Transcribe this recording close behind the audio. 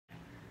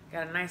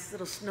Got a nice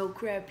little snow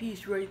crab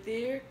piece right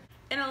there.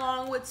 And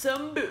along with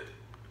some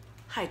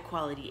high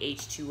quality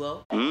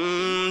H2O.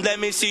 Let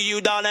me see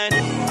you, darling.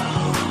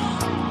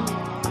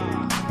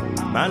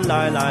 Man,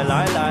 lie, lie,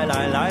 lie, lie,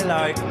 lie, lie,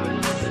 lie.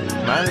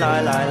 Man,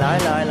 lie, lie, lie,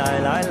 lie, lie,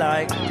 lie,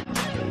 lie.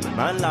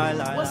 Man, lie,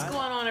 lie. What's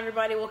going on,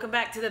 everybody? Welcome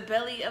back to the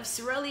belly of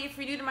Sareli. If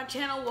you're new to my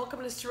channel,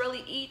 welcome to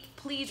Sareli Eats.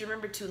 Please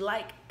remember to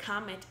like,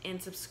 comment,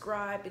 and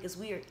subscribe because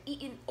we are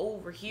eating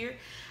over here.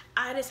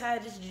 I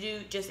decided to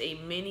do just a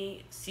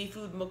mini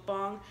seafood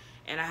mukbang,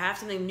 and I have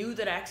something new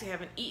that I actually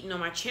haven't eaten on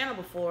my channel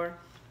before,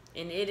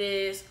 and it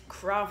is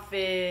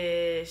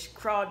crawfish,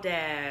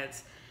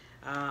 crawdads.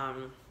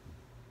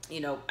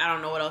 You know, I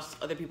don't know what else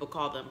other people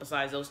call them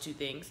besides those two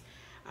things.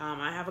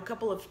 I have a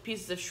couple of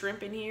pieces of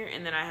shrimp in here,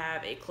 and then I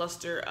have a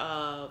cluster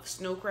of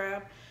snow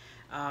crab.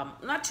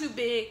 Not too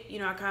big, you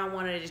know. I kind of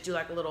wanted to just do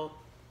like a little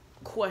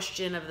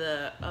question of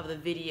the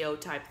video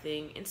type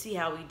thing and see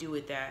how we do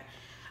with that.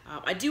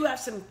 I do have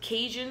some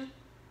Cajun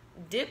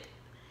dip,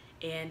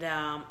 and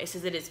it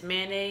says that it's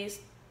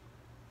mayonnaise,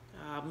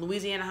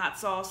 Louisiana hot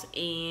sauce,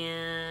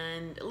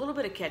 and a little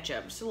bit of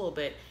ketchup, just a little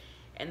bit.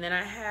 And then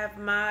I have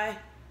my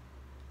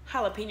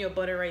jalapeno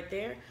butter right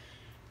there,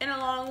 and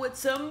along with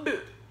some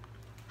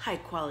high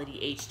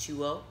quality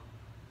H2O.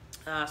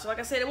 So like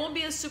I said, it won't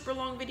be a super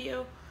long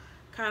video.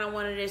 Kind of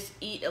wanted to just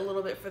eat a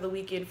little bit for the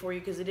weekend for you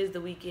because it is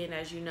the weekend,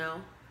 as you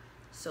know.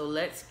 So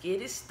let's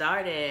get it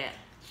started.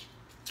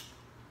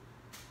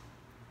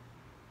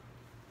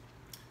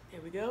 There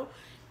we go.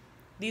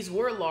 These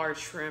were large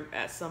shrimp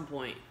at some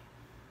point.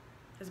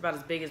 It's about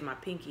as big as my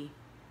pinky.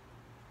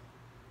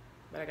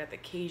 But I got the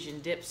Cajun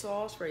dip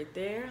sauce right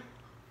there.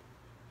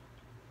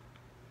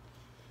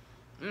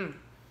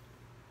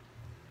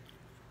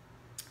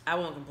 I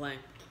won't complain.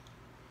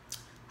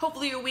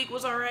 Hopefully your week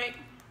was all right.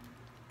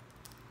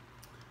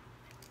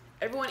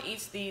 Everyone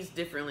eats these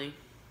differently.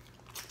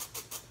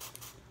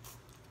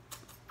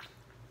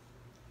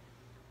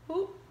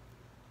 Ooh.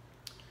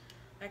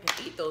 I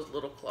can eat those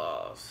little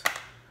claws.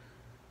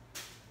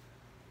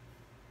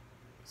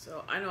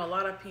 So I know a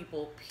lot of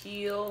people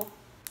peel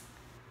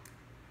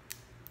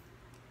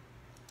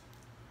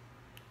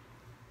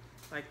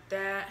like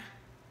that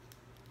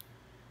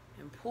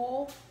and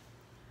pull.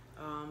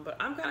 But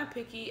I'm kind of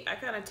picky. I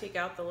kind of take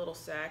out the little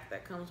sack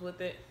that comes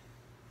with it.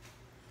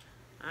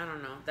 I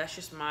don't know. That's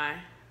just my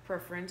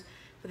preference.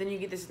 But then you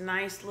get this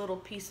nice little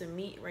piece of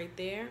meat right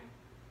there.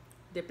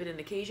 Dip it in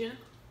the Cajun.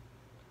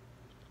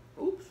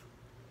 Oops.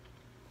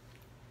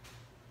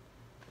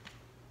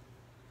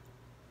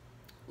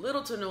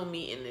 Little to no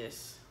meat in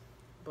this,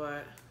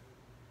 but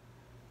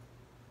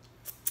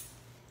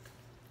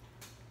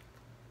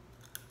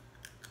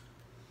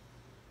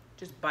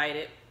just bite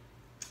it.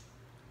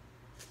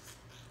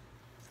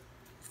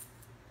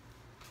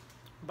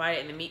 Bite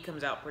it and the meat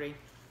comes out pretty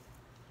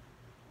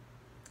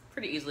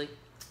easily.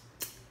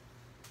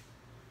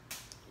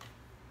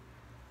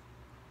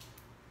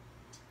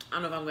 I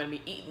don't know if I'm going to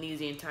be eating these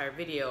the entire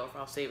video or if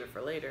I'll save it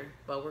for later,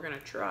 but we're going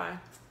to try.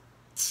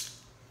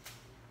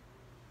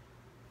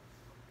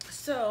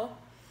 So,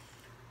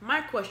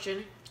 my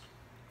question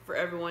for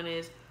everyone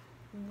is,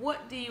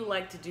 what do you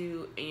like to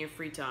do in your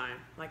free time?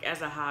 Like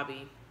as a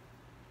hobby?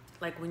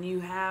 Like when you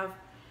have,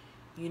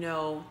 you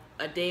know,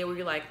 a day where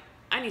you're like,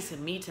 I need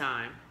some me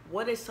time.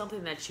 What is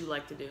something that you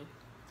like to do?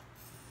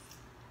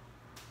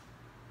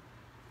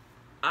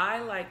 I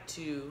like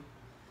to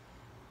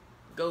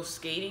go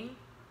skating.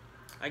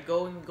 I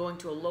going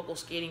to a local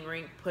skating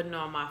rink, putting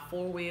on my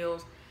 4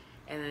 wheels,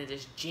 and then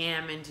just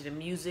jamming to the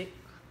music.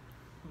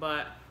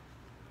 But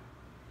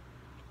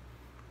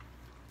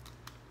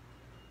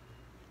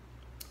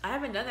I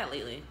haven't done that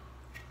lately.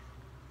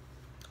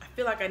 I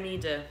feel like I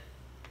need to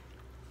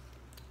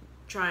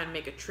try and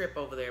make a trip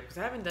over there because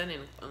I haven't done it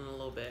in a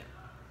little bit.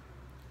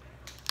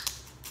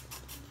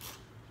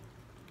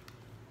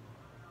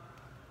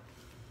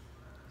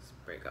 Let's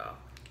break off.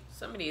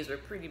 Some of these were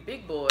pretty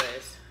big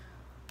boys.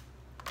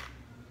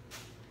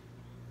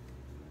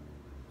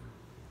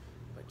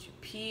 But you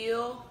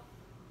peel.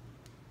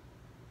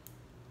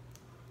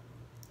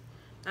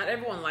 Not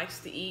everyone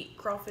likes to eat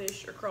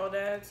crawfish or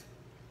crawdads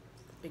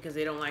because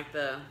they don't like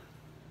the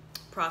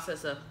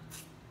process of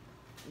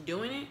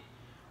doing it.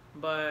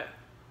 But,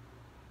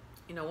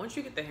 you know, once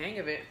you get the hang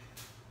of it,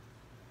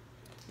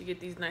 you get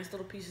these nice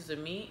little pieces of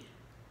meat.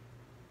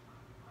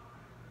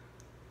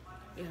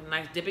 You have a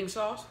nice dipping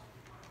sauce.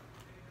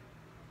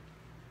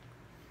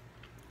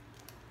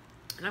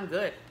 And I'm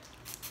good.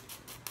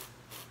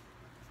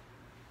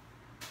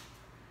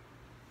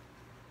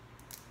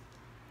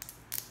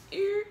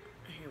 Here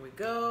we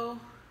go.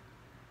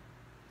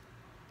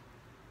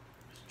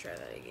 Try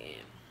that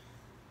again.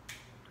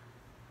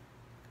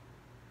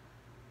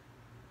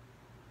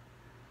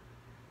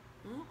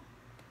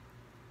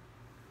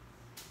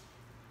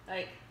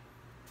 Like,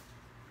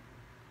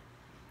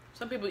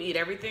 some people eat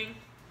everything.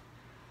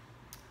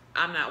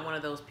 I'm not one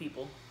of those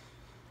people.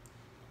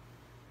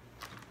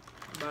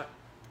 But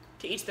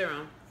to each their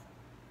own.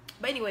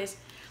 But anyways,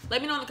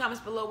 let me know in the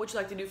comments below what you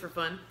like to do for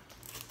fun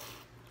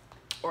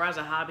or as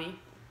a hobby.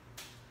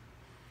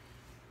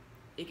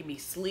 It can be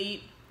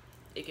sleep.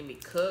 It can be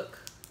cook.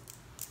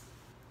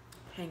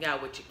 Hang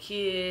out with your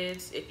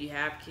kids if you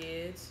have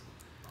kids.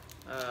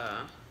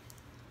 There's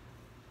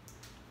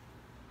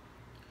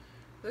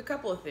a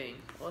couple of things.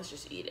 Well, let's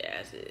just eat it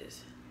as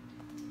is.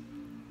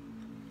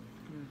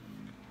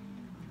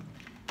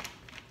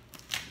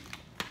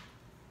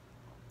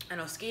 I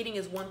know skating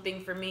is one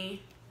thing for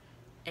me,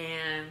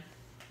 and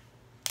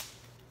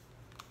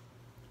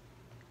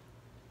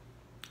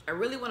I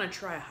really want to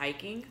try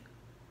hiking.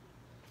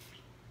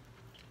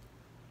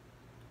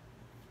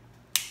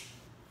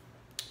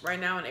 Right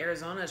now in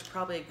Arizona is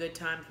probably a good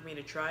time for me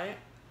to try it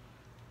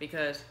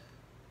because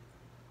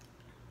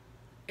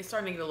it's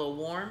starting to get a little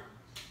warm,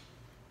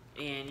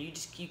 and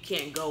you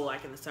can't go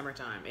like in the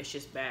summertime. It's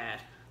just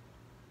bad.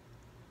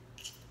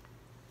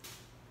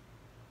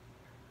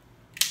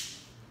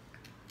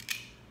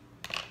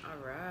 All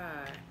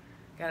right,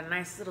 got a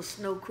nice little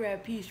snow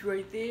crab piece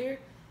right there.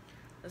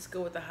 Let's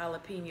go with the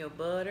jalapeno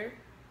butter.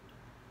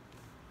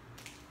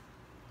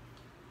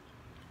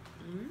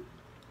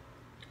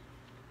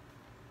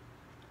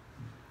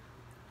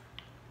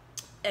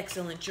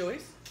 Excellent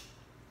choice.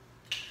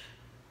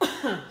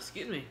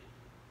 Excuse me.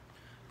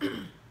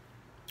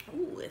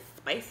 Ooh, it's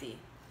spicy.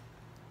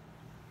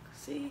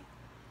 See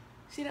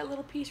that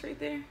little piece right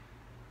there?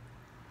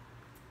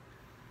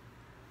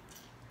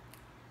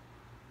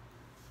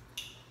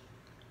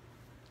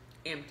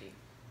 Empty.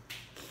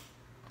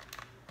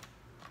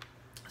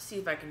 Let's see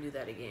if I can do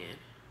that again.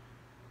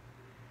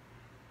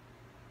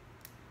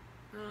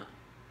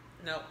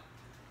 Nope.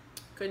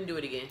 Couldn't do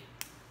it again.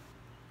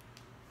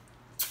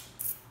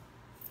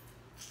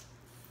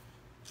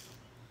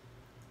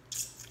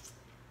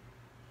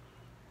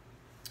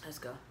 Let's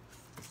go.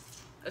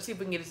 Let's see if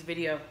we can get this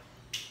video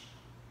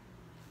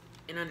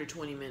in under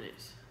 20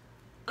 minutes.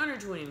 Under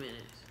 20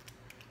 minutes.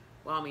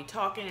 While me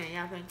talking and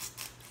yapping.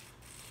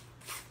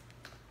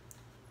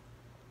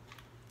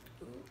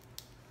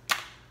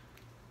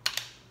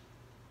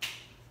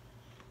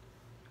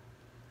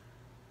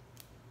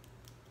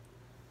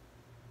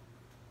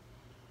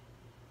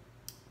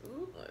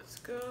 Ooh, let's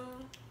go.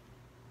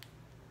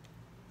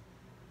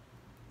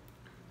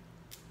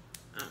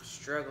 I'm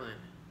struggling.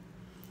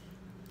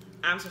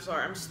 I'm so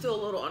sorry. I'm still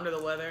a little under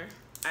the weather.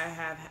 I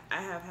have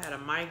had a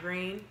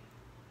migraine,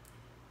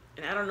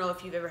 and I don't know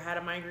if you've ever had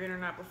a migraine or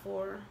not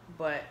before,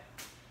 but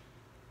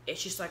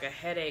it's just like a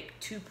headache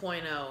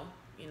 2.0.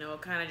 You know,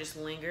 it kind of just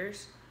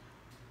lingers.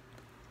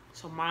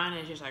 So mine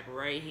is just like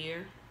right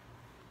here.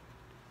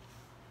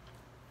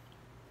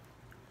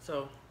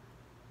 So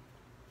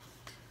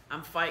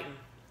I'm fighting.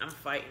 I'm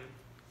fighting.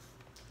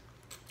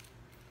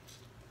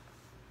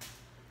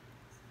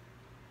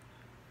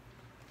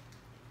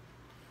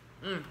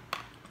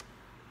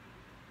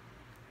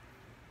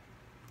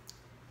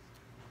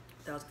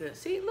 That was good.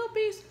 See, little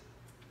piece.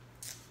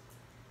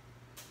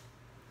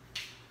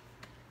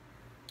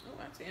 Oh,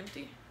 that's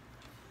empty.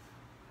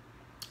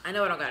 I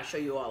know I don't gotta show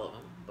you all of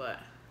them, but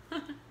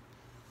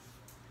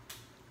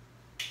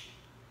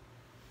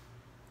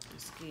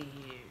let's get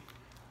here.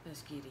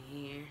 Let's get in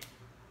here.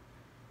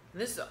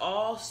 This is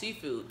all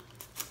seafood.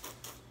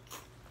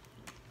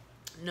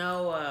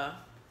 No,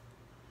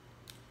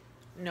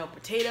 no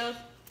potatoes,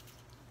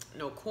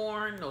 no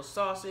corn, no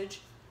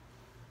sausage.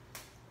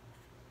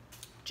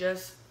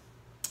 Just,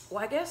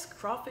 well, I guess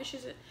crawfish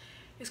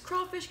is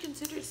crawfish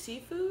considered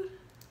seafood?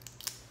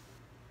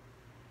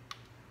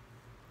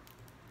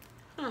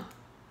 Huh.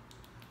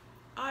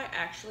 I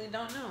actually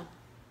don't know.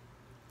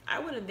 I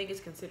wouldn't think it's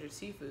considered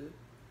seafood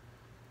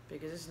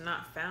because it's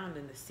not found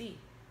in the sea.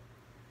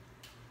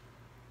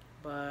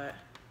 But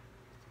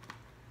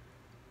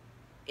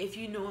if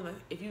you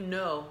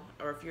know,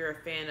 or if you're a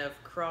fan of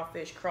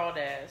crawfish,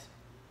 crawdads,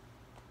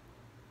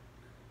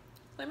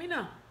 let me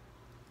know.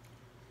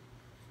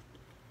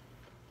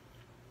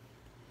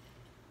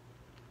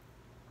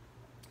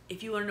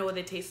 If you want to know what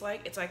they taste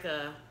like, it's like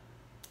a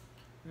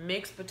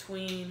mix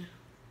between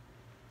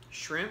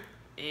shrimp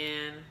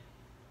and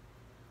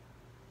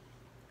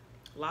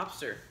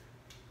lobster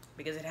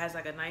because it has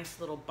like a nice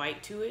little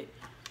bite to it,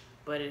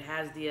 but it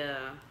has the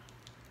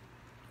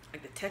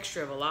like the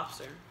texture of a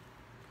lobster.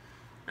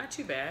 Not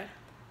too bad.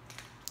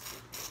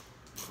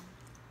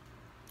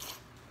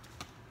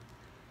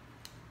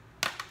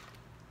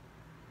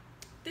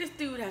 This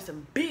dude has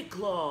some big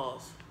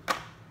claws.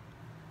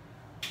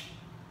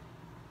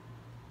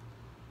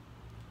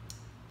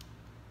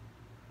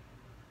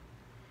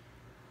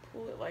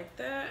 Pull it like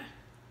that.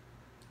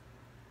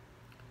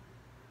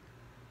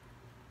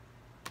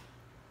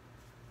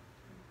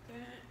 Like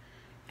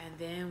that. And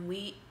then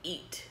we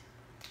eat.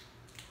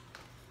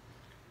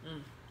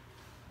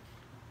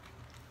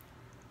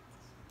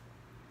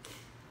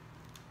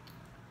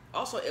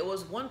 Also, it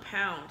was 1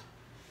 pound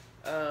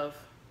of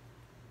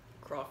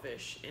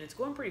crawfish, and it's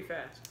going pretty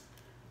fast.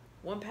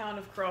 1 pound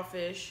of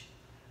crawfish,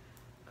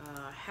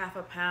 half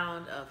a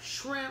pound of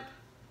shrimp,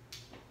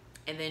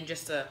 and then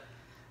just a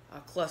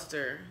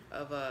cluster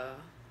of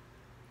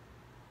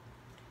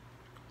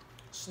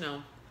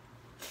snow.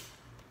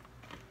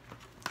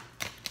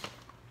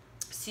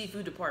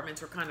 seafood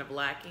departments were kind of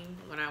lacking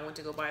when I went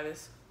to go buy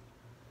this.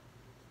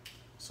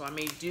 So I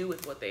made do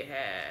with what they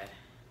had.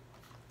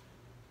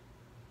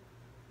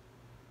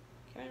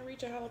 Can I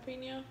reach a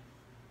jalapeno?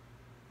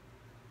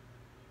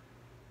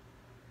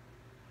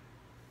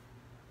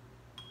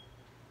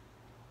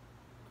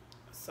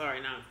 Sorry,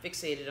 now I'm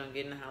fixated on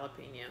getting a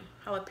jalapeno.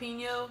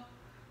 Jalapeno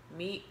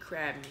meat,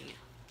 crab meat.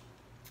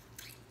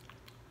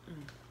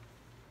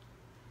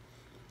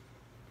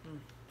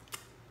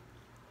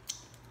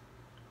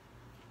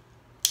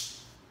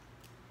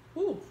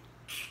 Ooh.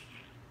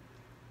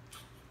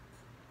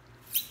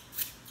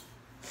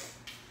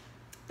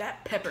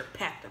 That pepper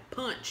packed a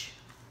punch.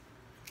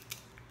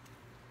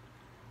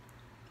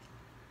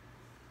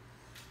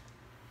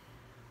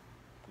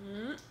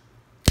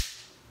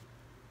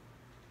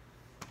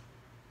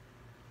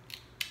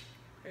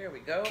 There we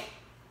go.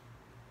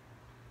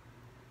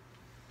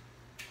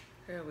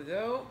 There we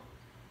go.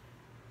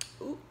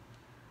 Ooh.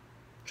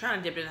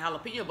 Trying to dip it in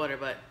jalapeno butter,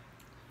 but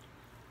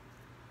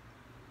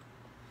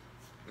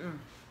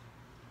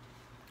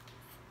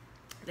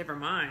never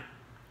mind.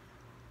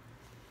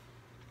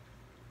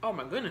 Oh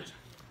my goodness.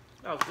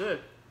 That was good.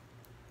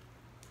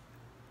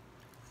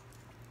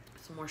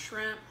 Some more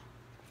shrimp.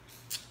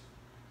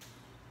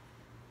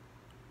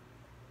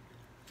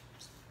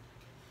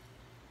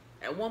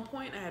 At one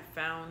point, I had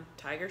found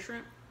tiger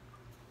shrimp.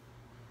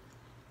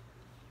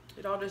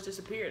 It all just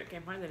disappeared. I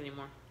can't find it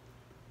anymore.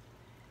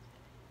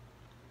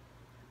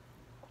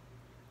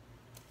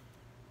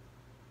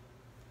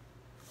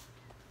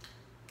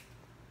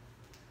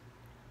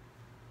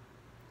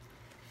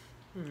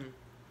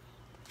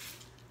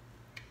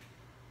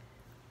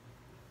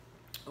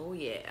 Oh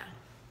yeah.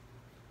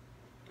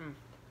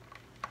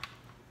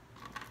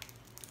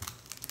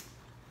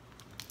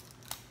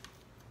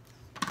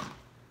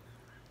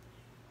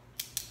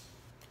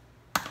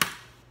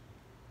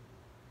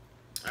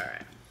 All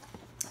right.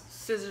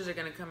 Scissors are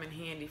gonna come in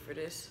handy for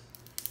this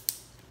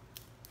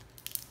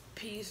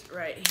piece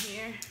right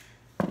here.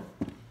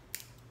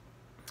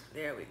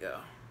 There we go.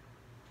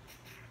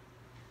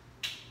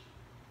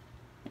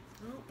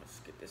 Oh, let's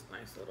get this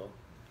nice little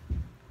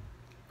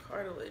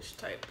cartilage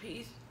type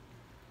piece.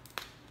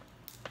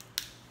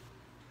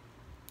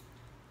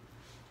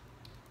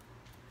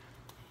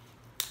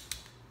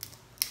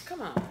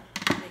 Come on,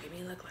 making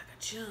me look like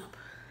a chump.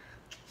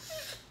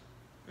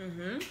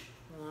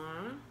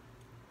 One.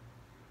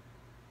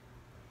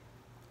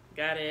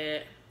 Got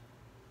it.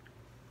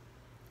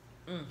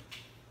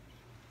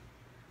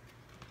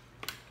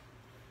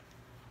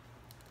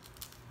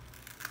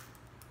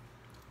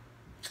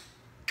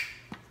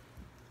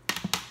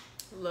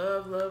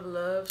 Love, love,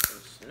 love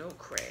some snow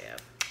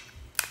crab.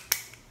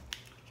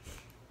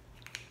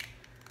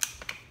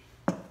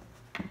 Boop,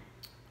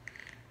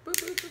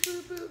 boop, boop,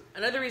 boop, boop.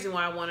 Another reason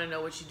why I want to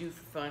know what you do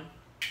for fun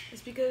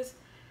is because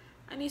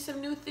I need some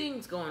new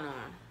things going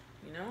on,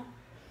 you know?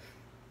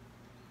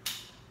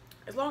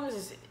 As long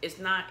as it's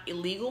not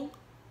illegal,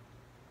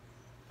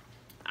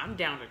 I'm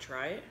down to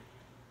try it.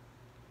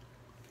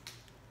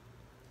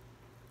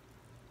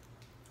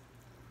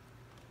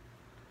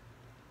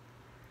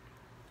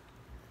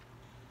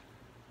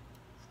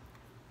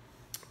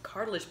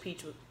 Cartilage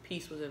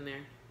piece was in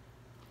there.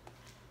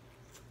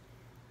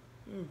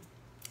 Can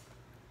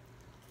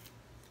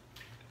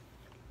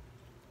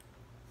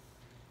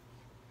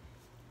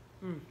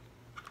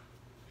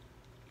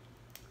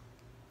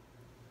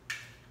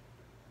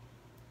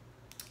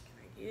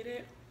I get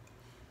it?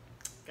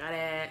 Got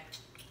it.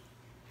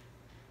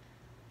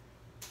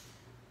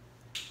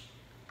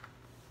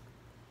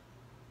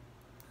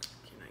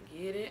 Can I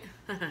get it?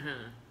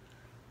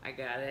 I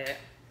got it.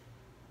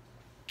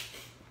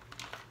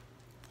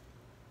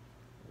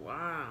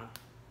 Wow.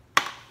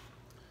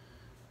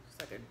 It's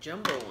like a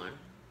jumbo one.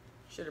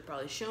 Should have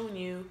probably shown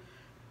you,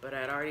 but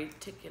I'd already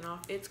taken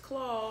off its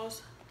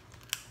claws.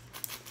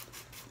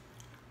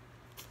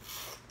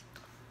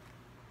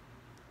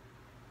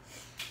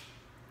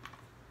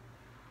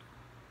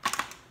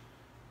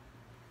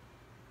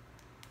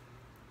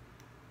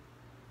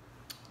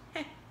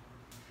 Hey,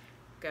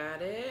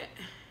 got it.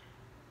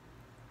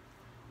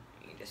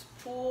 You just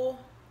pull,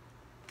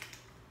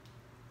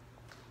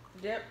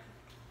 dip,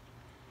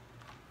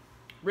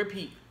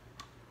 repeat.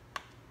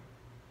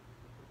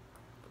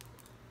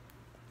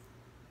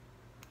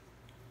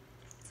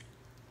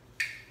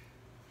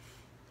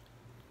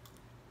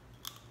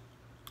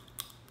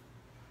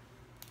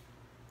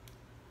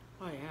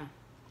 Oh yeah.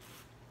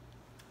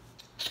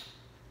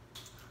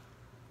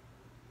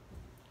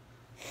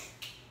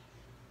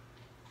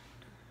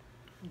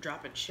 I'm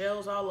dropping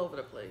shells all over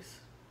the place.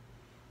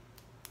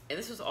 And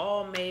this was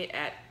all made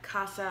at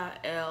Casa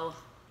de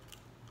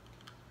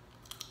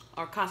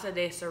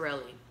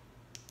Sareli.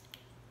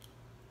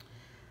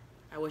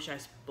 I wish I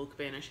spoke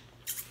Spanish.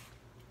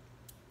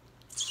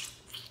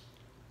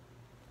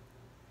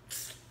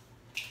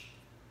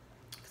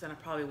 Because then I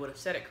probably would have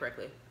said it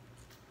correctly.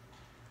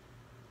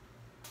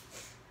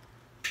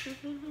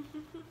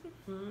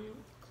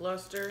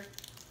 Cluster.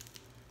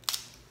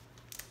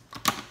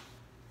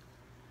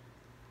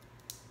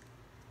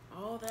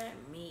 All that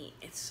meat.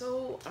 It's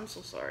so, I'm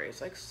so sorry. It's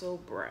like so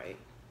bright.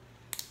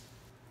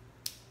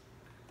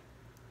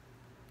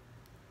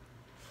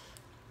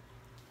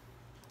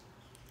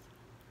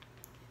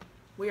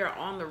 We are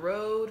on the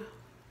road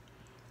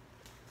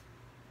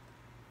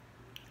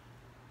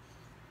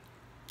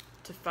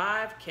to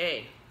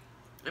 5K.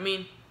 I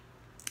mean,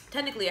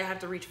 technically I have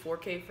to reach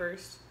 4K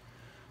first.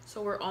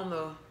 So we're on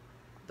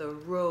the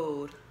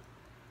road,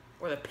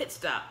 or the pit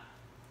stop,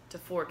 to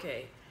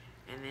 4K.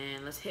 And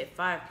then let's hit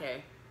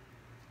 5K.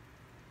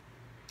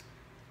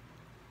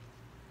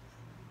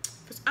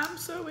 Because I'm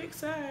so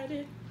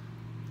excited.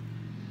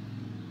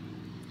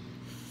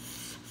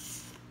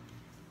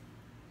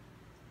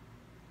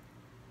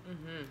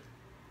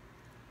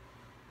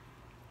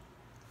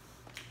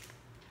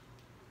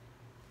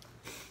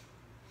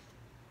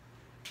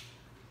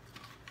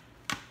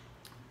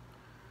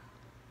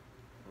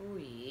 Oh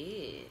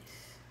yes.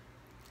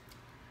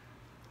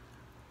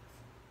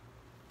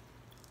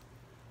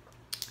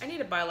 I need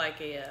to buy like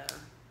a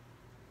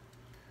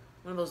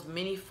one of those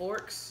mini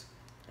forks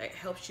that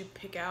helps you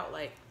pick out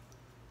like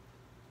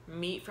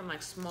meat from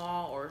like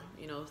small or,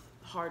 you know,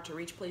 hard to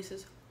reach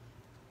places.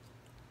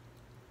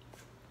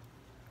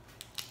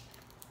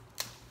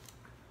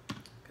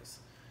 Because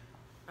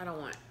I don't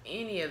want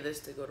any of this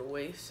to go to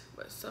waste,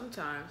 but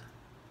sometimes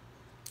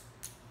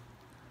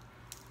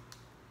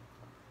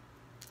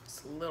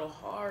it's a little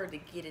hard to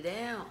get it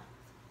out.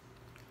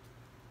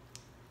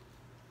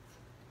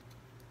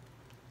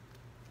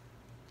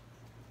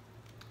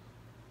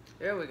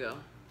 There we go.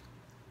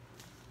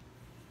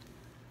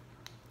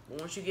 But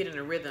once you get in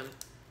a rhythm,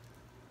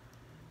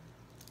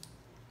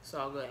 it's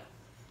all good.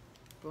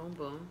 Boom,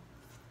 boom,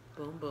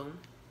 boom, boom.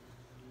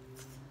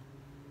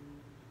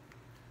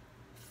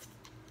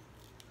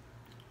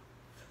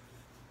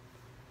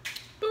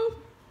 Boop.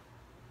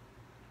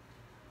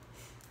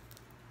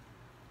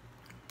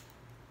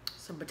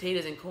 Some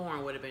potatoes and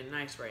corn would have been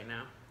nice right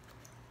now,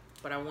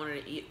 but I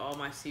wanted to eat all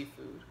my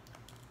seafood.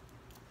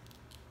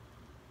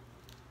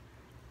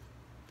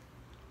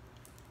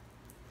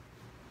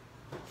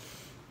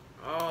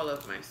 All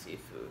of my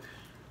seafood.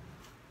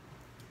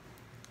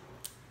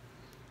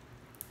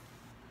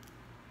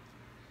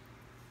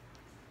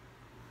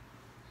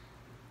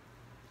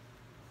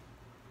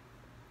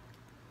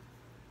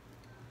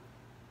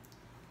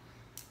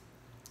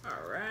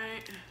 All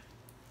right.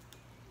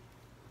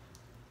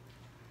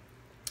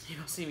 You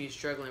don't see me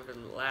struggling for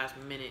the last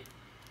minute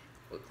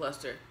with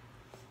cluster.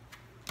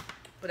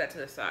 Put that to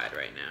the side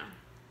right now.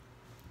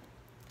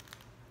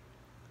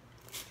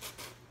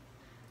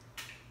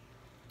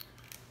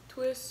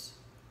 Twist,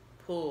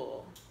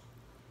 pull.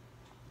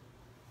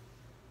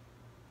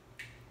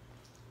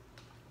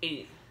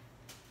 Eat.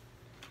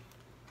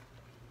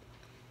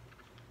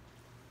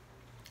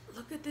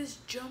 Look at this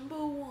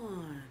jumbo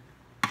one.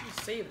 I'm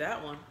gonna save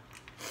that one.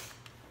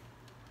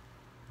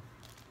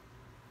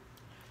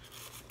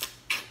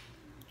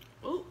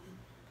 Ooh.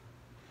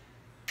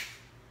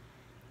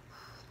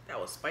 That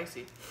was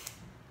spicy.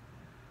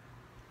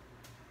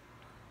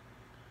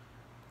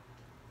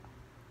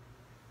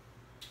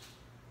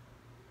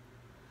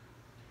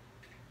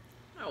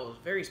 That was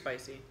very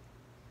spicy.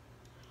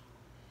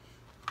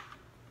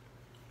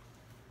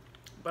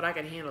 But I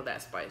can handle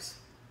that spice.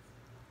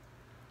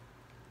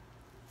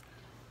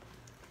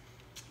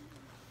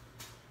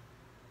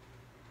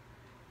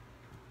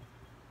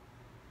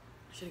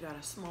 Should have got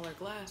a smaller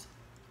glass.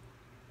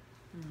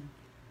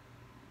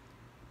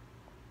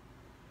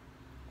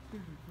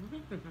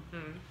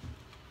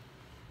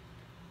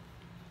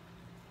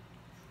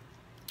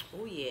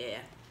 Oh yeah.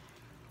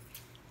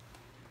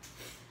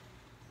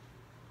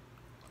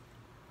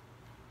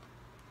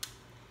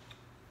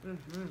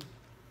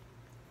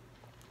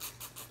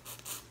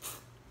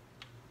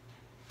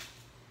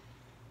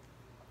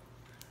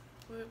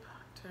 Flip,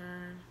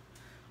 turn.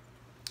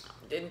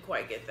 Didn't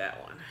quite get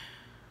that one.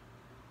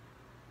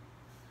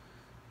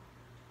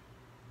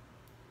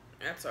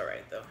 That's all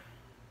right though.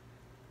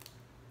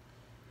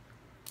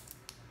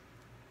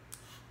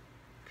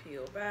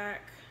 Peel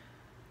back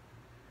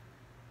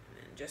and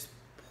then just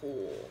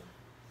pull.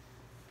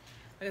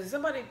 Like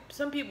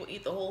some people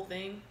eat the whole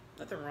thing.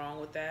 Nothing wrong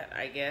with that,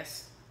 I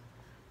guess.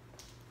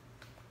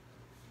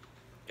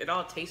 It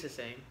all tastes the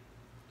same.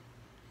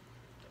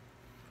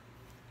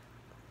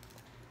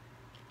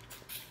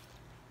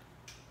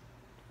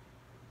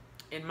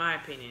 In my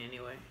opinion,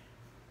 anyway.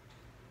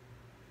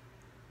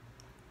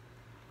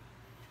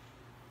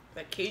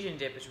 That Cajun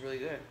dip is really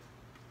good.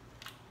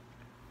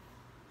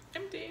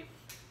 Empty.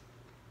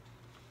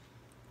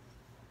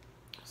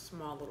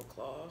 Small little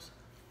claws.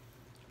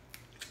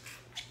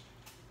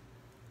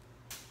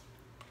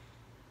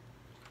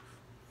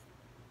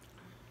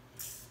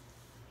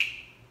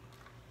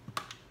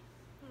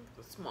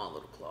 The small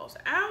little claws.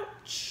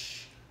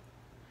 Ouch!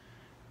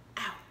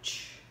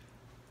 Ouch!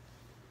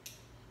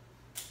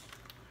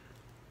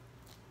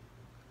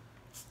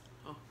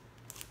 Oh.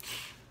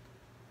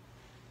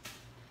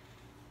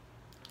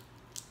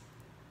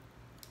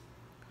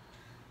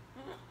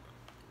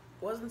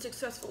 Wasn't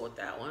successful with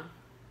that one,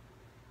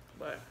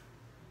 but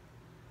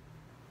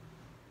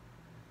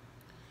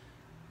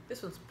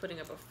This one's putting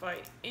up a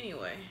fight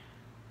anyway.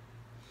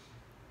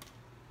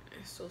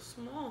 It's so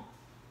small.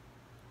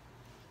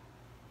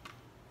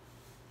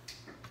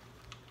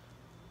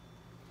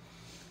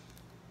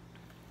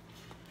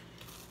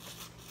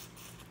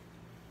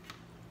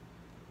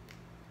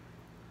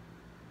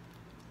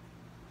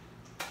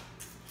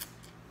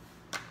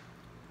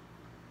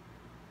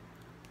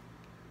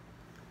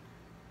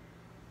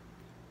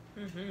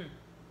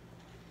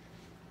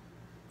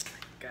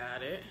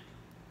 Got it.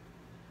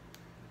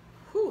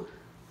 Whew.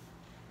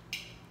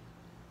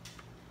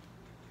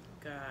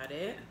 Got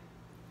it.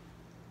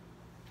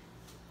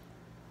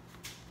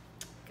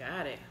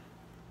 Got it.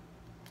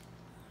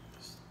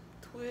 Just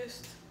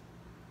twist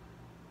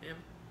and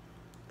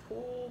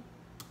pull.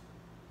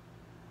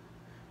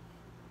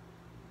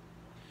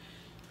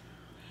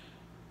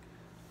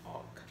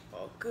 All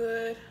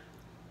good.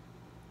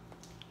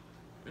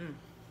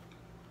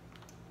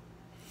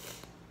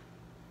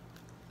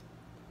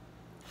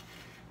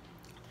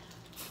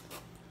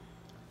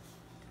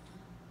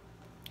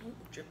 Ooh,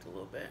 dripped a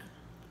little bit.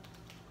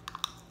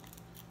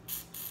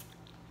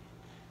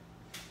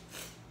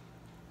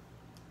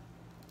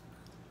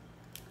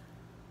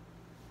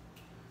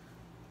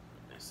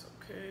 That's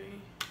okay.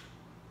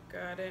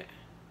 Got it.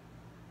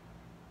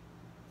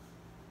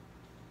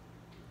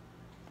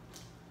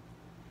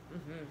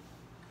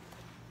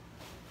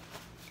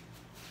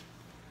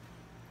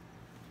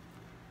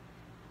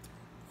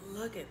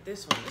 Look at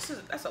this one.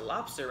 That's a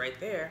lobster right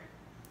there.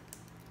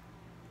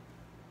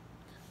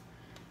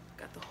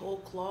 Got the whole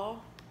claw.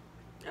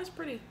 That's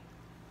pretty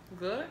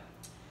good.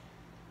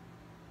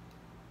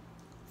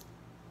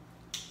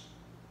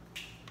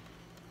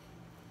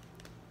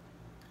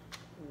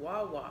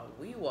 Wow, wow,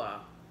 wee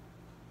wow.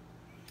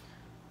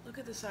 Look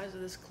at the size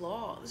of this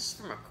claw. This is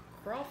from a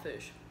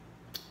crawfish.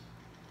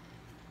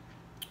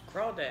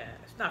 Crawdad.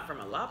 It's not from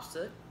a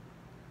lobster.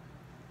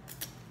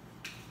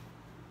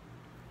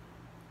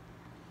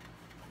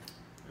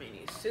 I may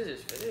need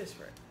scissors for this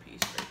piece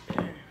right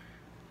there.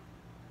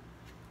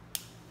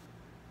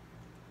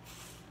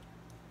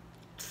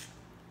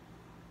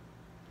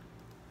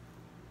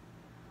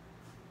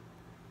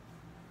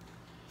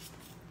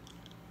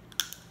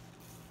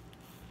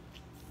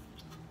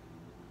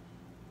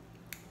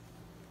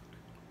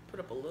 Put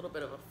up a little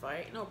bit of a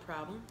fight, no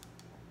problem.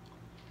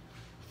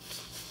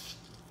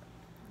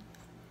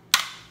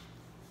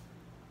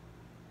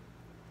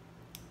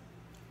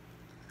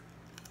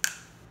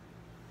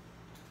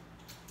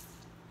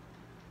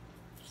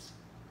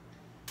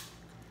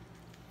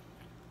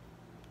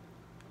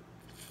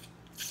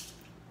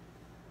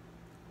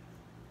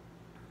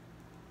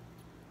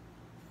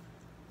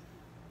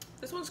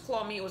 This one's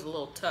claw meat was a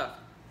little tough.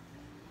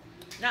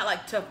 Not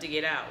like tough to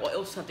get out. Well, it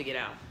was tough to get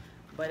out,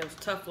 but it was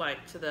tough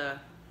like to the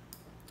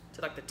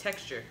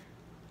texture.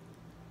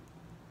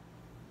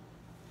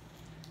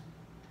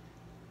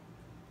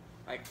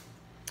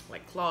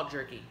 Like claw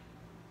jerky.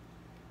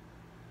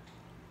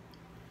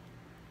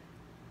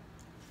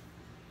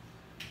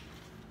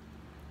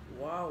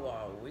 Wow,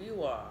 wow, wee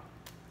wow.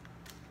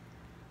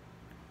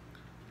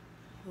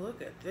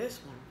 Look at this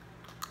one.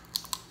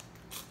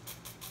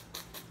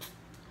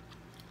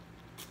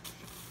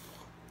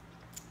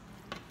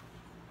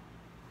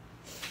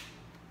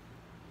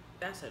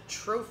 That's a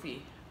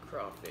trophy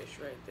crawfish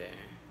right there.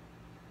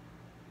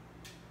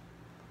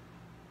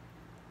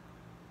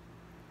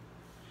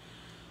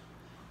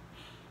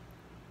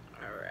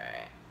 All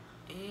right,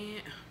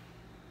 and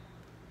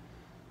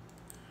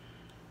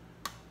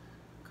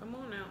come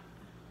on out.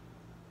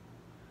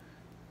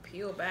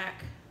 Peel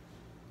back.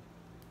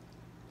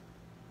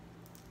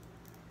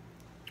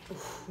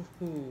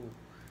 Ooh.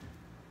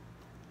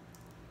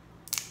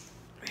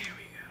 There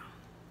we go.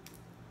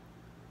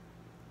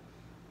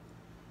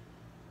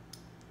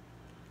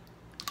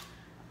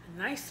 A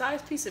nice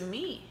sized piece of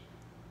meat.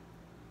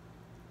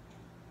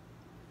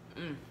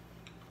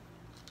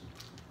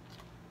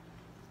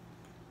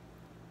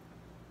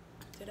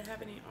 Did I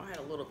have any? Oh, I had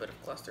a little bit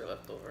of cluster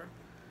left over.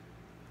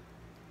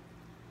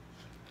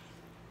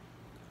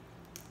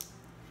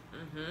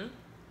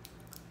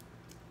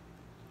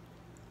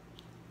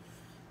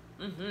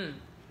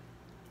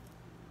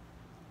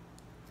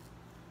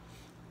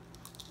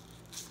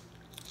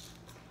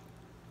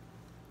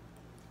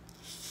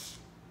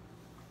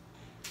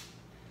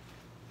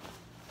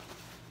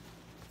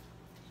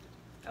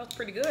 That was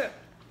pretty good.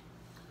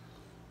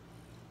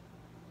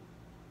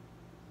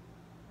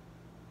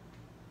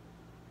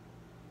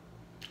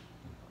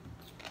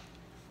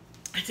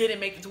 I didn't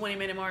make the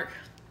 20-minute mark.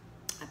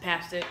 I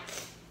passed it,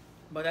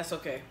 but that's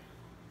okay.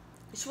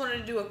 Just wanted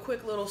to do a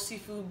quick little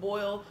seafood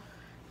boil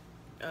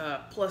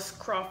plus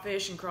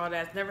crawfish and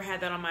crawdads. Never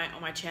had that on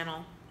my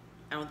channel.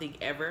 I don't think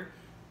ever.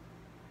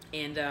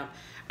 And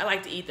I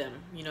like to eat them.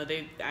 You know,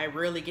 I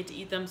rarely get to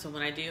eat them, so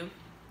when I do,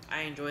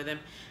 I enjoy them.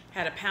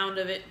 Had a pound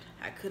of it.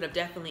 I could have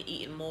definitely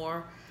eaten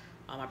more.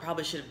 I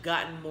probably should have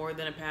gotten more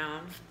than a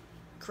pound.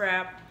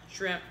 Crab,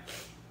 shrimp.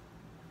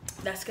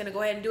 That's gonna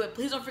go ahead and do it.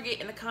 Please don't forget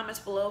in the comments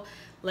below,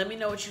 let me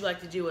know what you like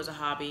to do as a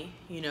hobby,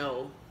 you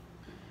know,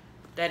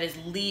 that is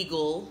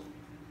legal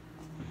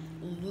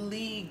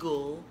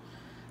legal.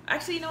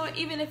 Actually, you know what?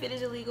 Even if it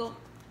is illegal,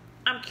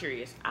 I'm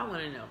curious. I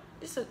want to know.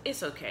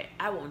 It's okay.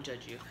 I won't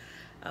judge you.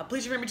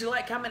 Please remember to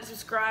like, comment, and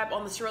subscribe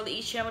on the Sareli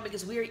Eats channel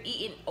because we are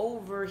eating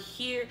over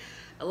here.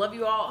 I love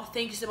you all.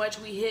 Thank you so much.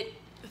 We hit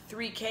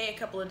 3K a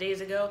couple of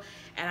days ago,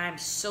 and I'm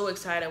so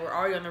excited. We're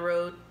already on the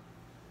road.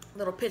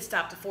 Little pit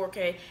stop to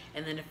 4K,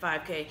 and then to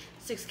 5K,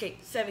 6K,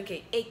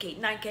 7K, 8K,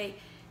 9K,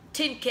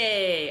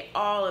 10K,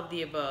 all of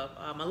the above.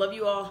 I love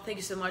you all. Thank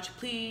you so much.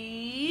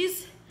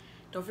 Please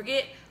don't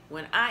forget,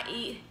 when I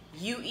eat,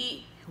 you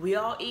eat, we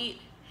all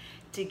eat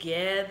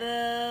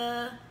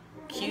together.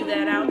 Cue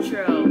that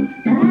outro.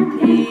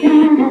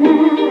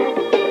 Peace.